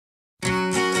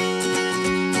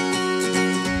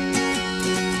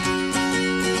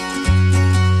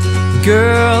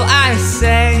Girl, I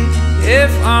say,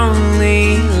 if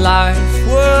only life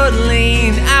would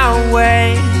lean our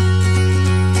way,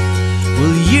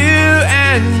 well, you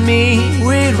and me,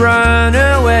 we'd run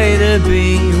away to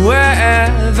be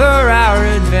wherever our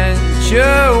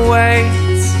adventure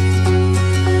waits.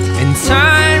 And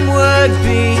time would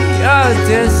be a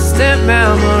distant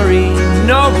memory,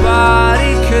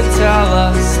 nobody could tell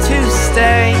us to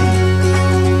stay.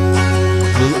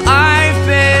 Well, I've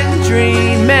been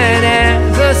dreaming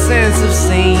ever since I've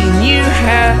seen you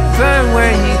heaven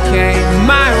when you came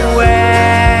my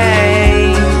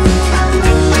way.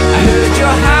 I heard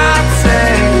your heart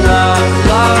say love,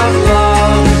 love,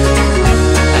 love.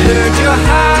 I heard your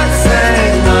heart say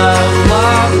love,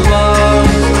 love, love.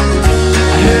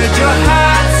 I heard your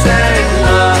heart say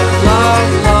love, love,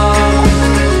 love.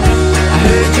 I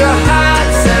heard your heart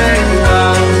say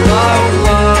love, love,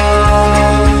 love.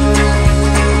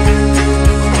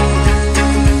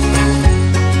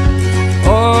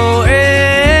 Oh,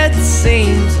 it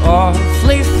seems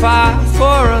awfully far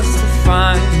for us to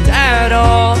find at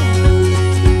all.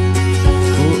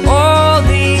 Well, all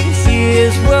these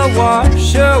years will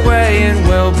wash away and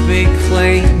we'll be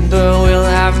clean, but we'll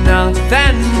have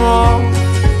nothing more.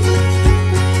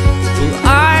 Well,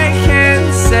 I can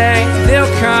say there'll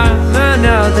come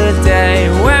another day